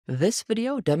This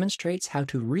video demonstrates how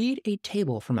to read a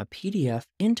table from a PDF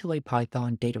into a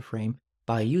Python data frame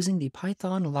by using the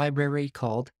Python library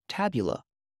called Tabula.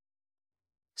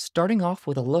 Starting off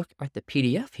with a look at the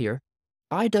PDF here,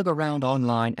 I dug around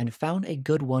online and found a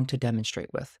good one to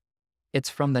demonstrate with. It's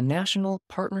from the National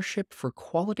Partnership for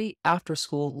Quality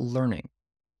After-School Learning.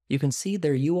 You can see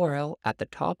their URL at the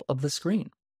top of the screen.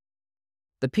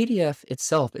 The PDF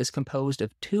itself is composed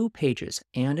of 2 pages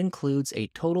and includes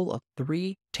a total of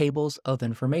 3 tables of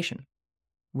information.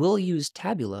 We'll use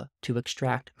Tabula to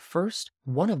extract first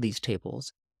one of these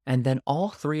tables and then all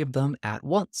 3 of them at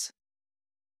once.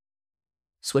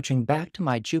 Switching back to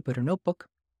my Jupyter notebook,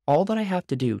 all that I have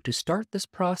to do to start this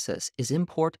process is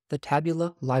import the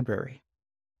Tabula library.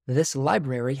 This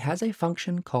library has a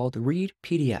function called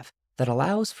readPDF that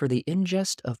allows for the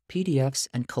ingest of PDFs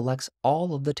and collects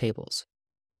all of the tables.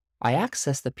 I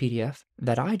access the PDF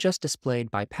that I just displayed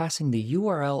by passing the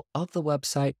URL of the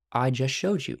website I just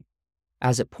showed you,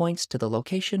 as it points to the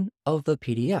location of the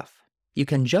PDF. You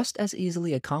can just as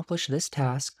easily accomplish this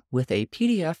task with a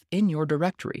PDF in your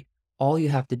directory. All you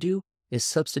have to do is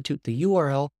substitute the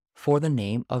URL for the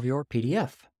name of your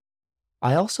PDF.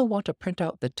 I also want to print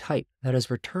out the type that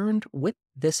is returned with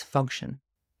this function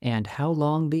and how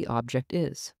long the object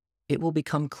is. It will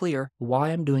become clear why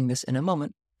I'm doing this in a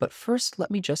moment, but first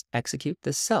let me just execute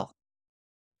this cell.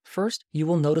 First, you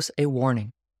will notice a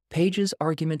warning. Pages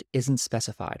argument isn't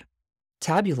specified.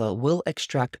 Tabula will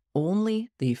extract only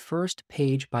the first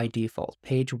page by default,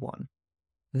 page 1.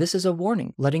 This is a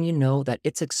warning letting you know that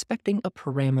it's expecting a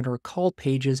parameter called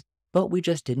pages, but we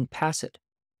just didn't pass it.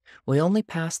 We only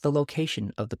passed the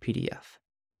location of the PDF.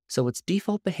 So its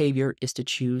default behavior is to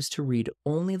choose to read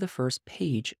only the first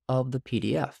page of the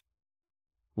PDF.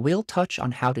 We'll touch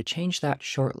on how to change that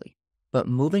shortly, but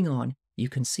moving on, you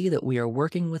can see that we are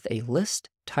working with a list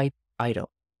type item,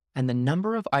 and the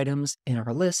number of items in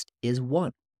our list is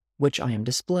 1, which I am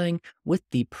displaying with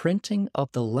the printing of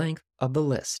the length of the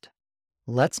list.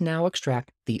 Let's now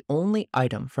extract the only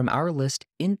item from our list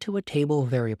into a table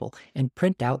variable and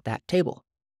print out that table.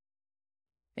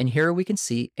 And here we can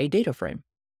see a data frame.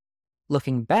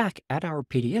 Looking back at our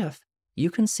PDF,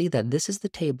 you can see that this is the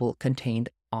table contained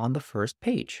on the first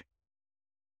page.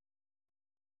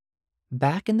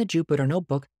 Back in the Jupyter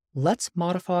notebook, let's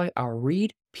modify our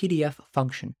readPDF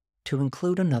function to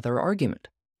include another argument,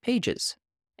 pages,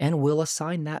 and we'll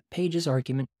assign that pages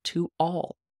argument to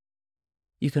all.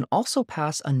 You can also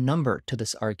pass a number to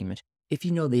this argument if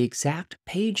you know the exact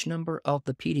page number of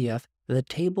the PDF the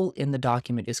table in the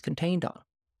document is contained on.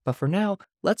 But for now,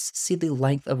 let's see the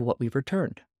length of what we've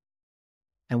returned.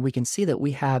 And we can see that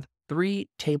we have 3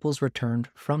 tables returned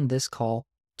from this call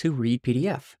to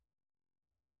readPDF.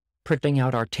 Printing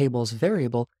out our tables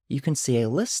variable, you can see a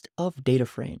list of data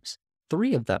frames,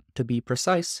 3 of them to be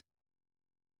precise.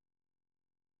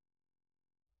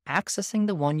 Accessing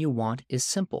the one you want is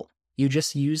simple. You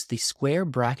just use the square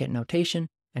bracket notation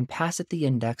and pass it the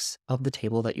index of the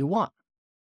table that you want.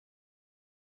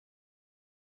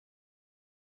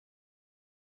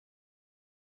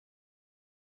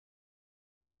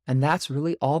 And that's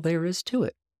really all there is to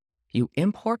it. You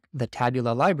import the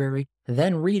Tabula library,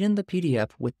 then read in the PDF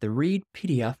with the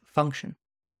readPDF function.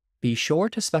 Be sure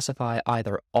to specify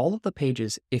either all of the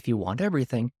pages if you want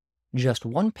everything, just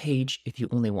 1 page if you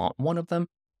only want 1 of them,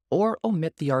 or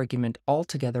omit the argument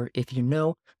altogether if you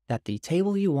know that the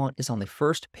table you want is on the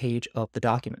first page of the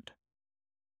document.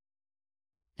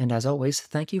 And as always,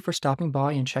 thank you for stopping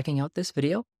by and checking out this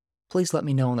video. Please let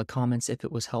me know in the comments if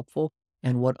it was helpful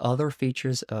and what other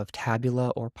features of Tabula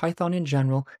or Python in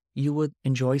general you would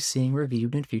enjoy seeing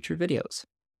reviewed in future videos.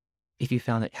 If you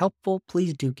found it helpful,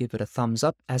 please do give it a thumbs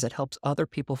up as it helps other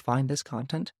people find this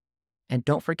content. And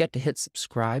don't forget to hit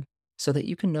subscribe so that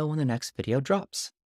you can know when the next video drops.